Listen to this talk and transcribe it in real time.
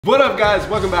What up guys,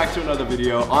 welcome back to another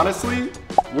video. Honestly,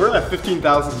 we're at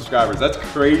 15,000 subscribers. That's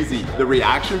crazy. The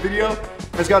reaction video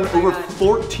has gotten over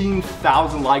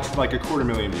 14,000 likes and like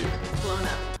 250,000 views. It's blown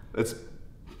up.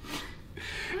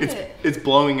 It's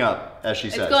blowing up, as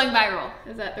she says. It's going viral.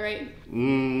 Is that the right?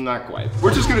 Not quite.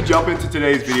 We're just gonna jump into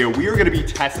today's video. We are gonna be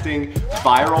testing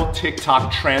viral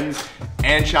TikTok trends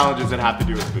and challenges that have to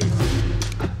do with food.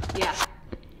 Yeah.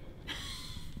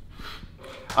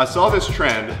 I saw this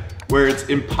trend where it's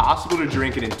impossible to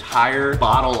drink an entire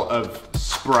bottle of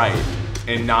Sprite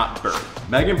and not burp.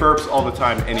 Megan burps all the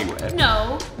time anyway.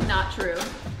 No, not true.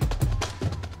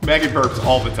 Megan burps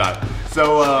all the time.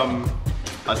 So,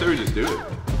 I say we just do it.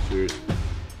 Cheers.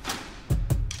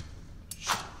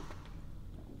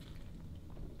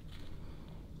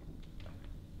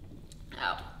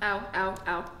 Ow, ow, ow,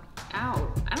 ow,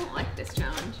 ow. I don't like this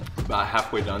challenge. About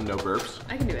halfway done, no burps.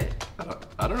 I can do it.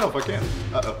 I don't know if I can.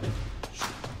 Uh-oh.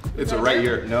 It's right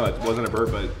here. No, it wasn't a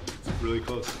burp, but it's really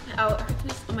close. Oh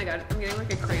my god, I'm getting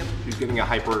like a cramp. She's getting a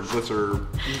hyperglycer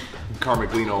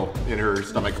carmaglino in her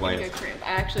stomach glands. Like a cramp.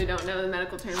 I actually don't know the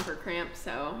medical term for cramp,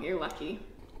 so you're lucky.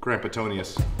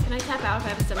 Crampatonius. Can I tap out if I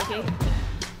have a stomachache?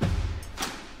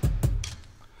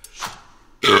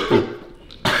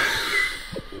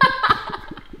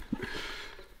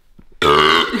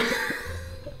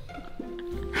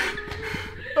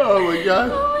 Oh my god.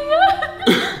 Oh my god.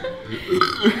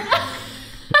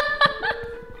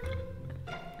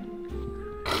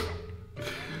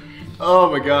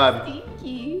 Oh my god.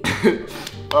 Stinky.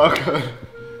 Oh god.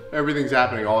 Everything's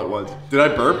happening all at once. Did I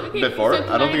burp before? So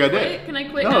I don't think I did. Can I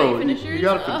quit No, now? You finish yours? you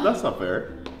gotta, that's not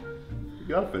fair. You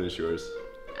gotta finish yours.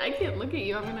 I can't look at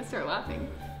you. I'm gonna start laughing.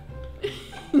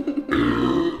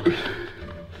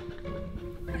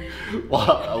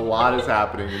 A lot is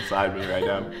happening inside me right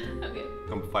now. Okay.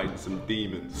 I'm fighting some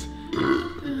demons.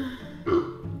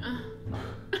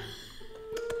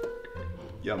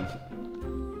 Yum.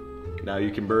 Now you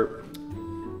can burp.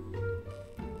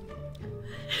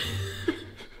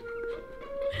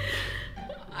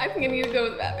 I'm gonna need to go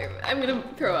to the bathroom. I'm gonna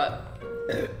throw up.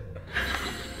 Oh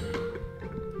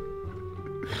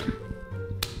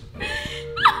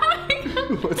my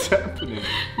god. What's happening?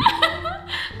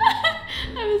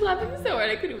 I was laughing so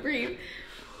hard I couldn't breathe.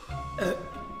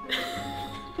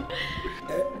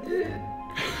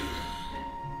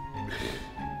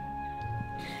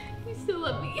 You still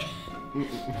love me?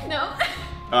 No?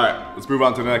 Alright, let's move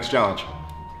on to the next challenge.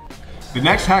 The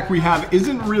next hack we have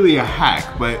isn't really a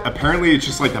hack, but apparently it's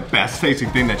just like the best tasting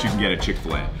thing that you can get at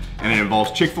Chick-fil-A. And it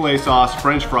involves Chick-fil-A sauce,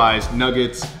 French fries,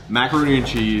 nuggets, macaroni and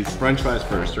cheese. French fries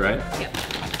first, right? Yep.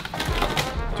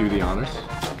 Do the honors.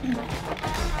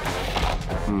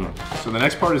 So the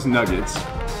next part is nuggets.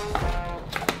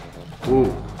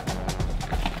 Ooh.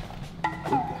 What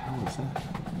the hell is that?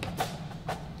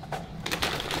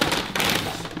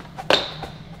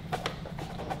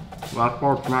 Last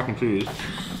part, mac and cheese.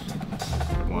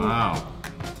 Wow.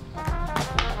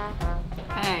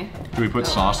 Hey. Do we put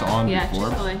sauce on before?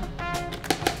 Chick-fil-A.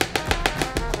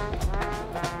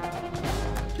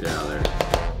 Get out of there.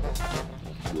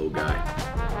 Little guy.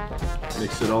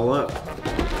 Mix it all up.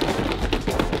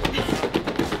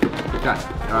 Okay,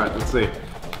 alright, let's see.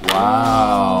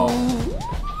 Wow.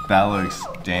 That looks,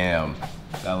 damn.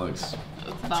 That looks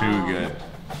too good.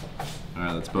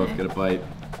 Alright, let's both get a bite.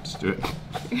 Let's do it.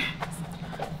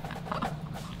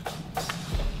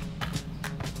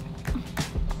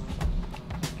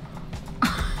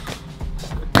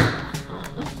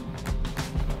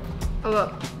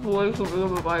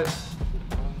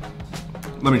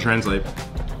 Let me translate.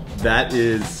 That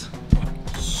is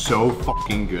so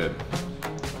fucking good.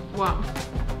 Wow.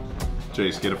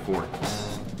 Chase, get a fork.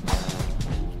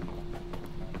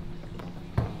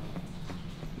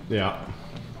 Yeah.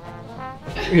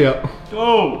 Yeah.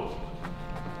 Oh!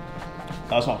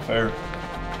 That's not fair.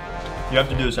 You have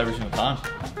to do this every single time.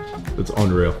 It's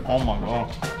unreal. Oh my god.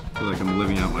 I feel like I'm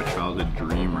living out my childhood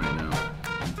dream right now.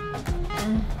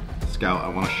 Scout, I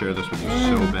want to share this with you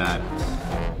so bad.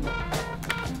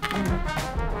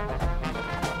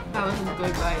 That was a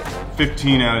good bite.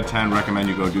 15 out of 10 recommend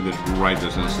you go do this right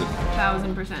this instant.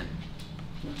 1000%.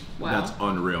 Wow. That's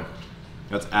unreal.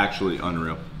 That's actually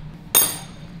unreal.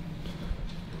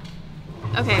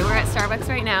 Okay, we're at Starbucks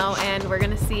right now and we're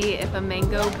gonna see if a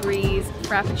Mango Breeze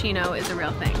Frappuccino is a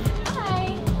real thing.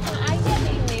 Hi, I get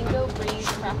a Mango Breeze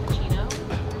Frappuccino.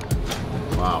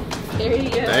 Wow. There you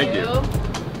go. Thank you.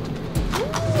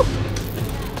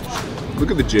 Look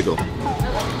at the jiggle.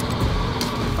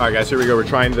 Alright guys, here we go. We're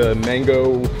trying the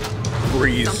Mango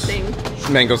Breeze. Something.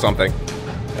 Mango something.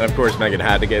 And of course Megan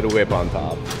had to get a whip on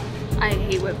top. I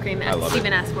hate whipped cream. I love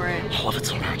Steven it. asked for it. I love it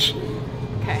so much.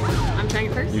 Okay.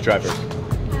 You try first.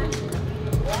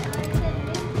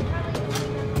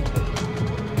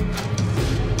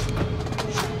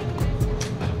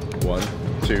 One,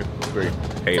 two, three.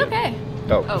 Hate It's it. okay.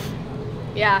 Oh.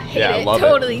 Yeah, hate Yeah, it. love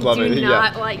Totally it. Love do it.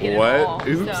 not Yeah. like it What? at all.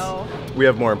 Oops. So. We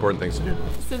have more important things to do.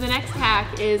 So the next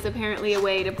hack is apparently a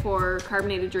way to pour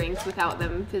carbonated drinks without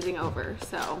them fizzing over.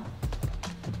 So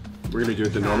We're gonna do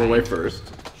it the normal way first.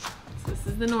 this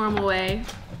is the normal way.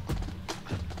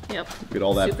 Yep. Get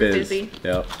all that Super fizz. fizzy.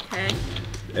 Yep. Okay.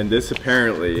 And this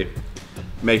apparently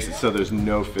makes it so there's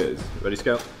no fizz. Ready,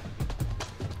 Scout?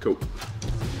 Cool.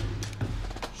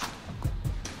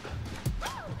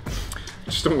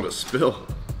 I just don't want to spill.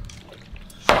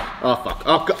 Oh fuck.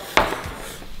 Oh god.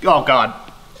 Oh god.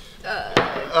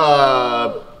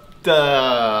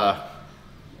 Duh.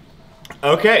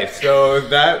 Okay, so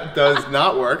that does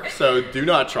not work. So do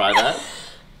not try that.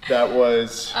 That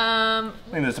was. I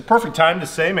think that's a perfect time to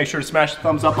say. Make sure to smash the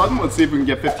thumbs up button. Let's see if we can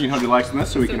get 1,500 likes on this,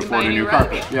 so we can afford a new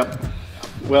carpet. Yep.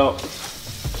 Well,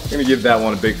 I'm gonna give that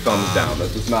one a big thumbs down.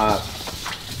 That does not.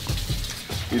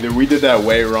 Either we did that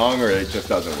way wrong, or it just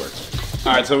doesn't work.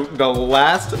 All right. So the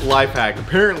last life hack.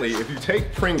 Apparently, if you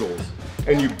take Pringles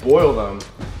and you boil them,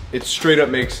 it straight up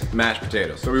makes mashed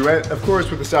potatoes. So we went, of course,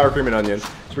 with the sour cream and onion. So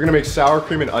we're gonna make sour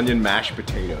cream and onion mashed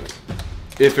potatoes,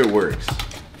 if it works.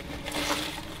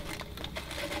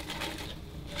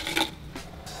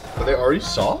 Are they already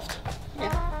soft?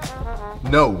 Yeah.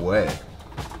 No way.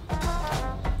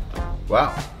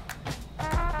 Wow.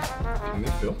 Can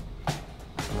they feel?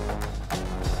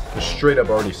 They're straight up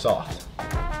already soft.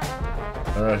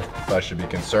 I don't know if I should be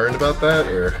concerned about that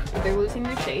or. They're losing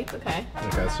their shape. Okay.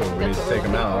 Okay, so we need to take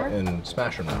them out and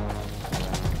smash them now.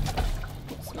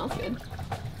 It smells good.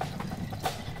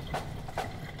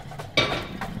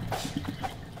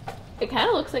 It kind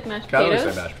of looks like mashed Kind of potatoes.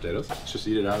 looks like mashed potatoes. Let's just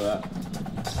eat it out of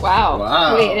that. Wow.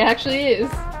 Wow. Wait, it actually is.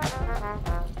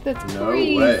 That's No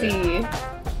crazy. way.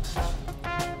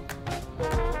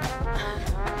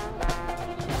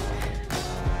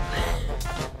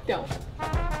 Don't.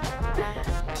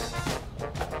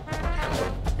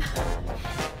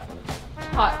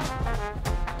 Hot.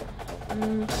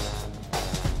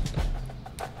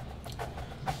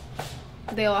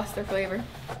 They lost their flavor.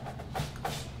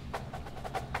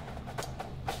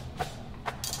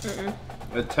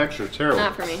 The texture is terrible.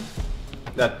 Not for me.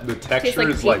 The Tastes texture like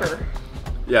is like, paper.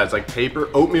 yeah, it's like paper,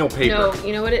 oatmeal paper. No,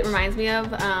 you know what it reminds me of?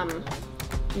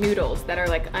 Noodles that are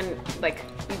like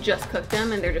you just cooked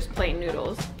them and they're just plain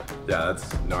noodles. Yeah,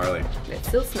 that's gnarly. It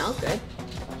still smells good.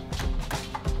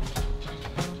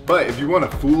 But if you want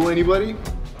to fool anybody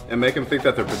and make them think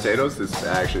that they're potatoes, this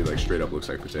actually like straight up looks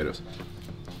like potatoes.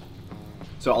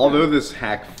 So although this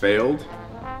hack failed,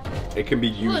 it can be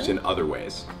used in other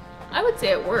ways. I would say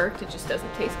it worked, it just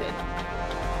doesn't taste good.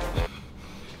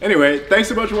 Anyway, thanks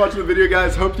so much for watching the video,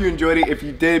 guys. Hope you enjoyed it. If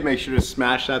you did, make sure to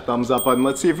smash that thumbs up button.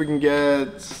 Let's see if we can get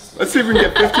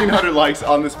 1,500 likes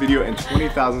on this video and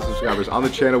 20,000 subscribers on the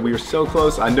channel. We are so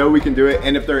close. I know we can do it.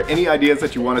 And if there are any ideas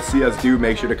that you want to see us do,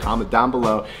 make sure to comment down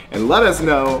below and let us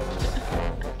know.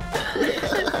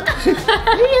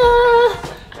 Yeah.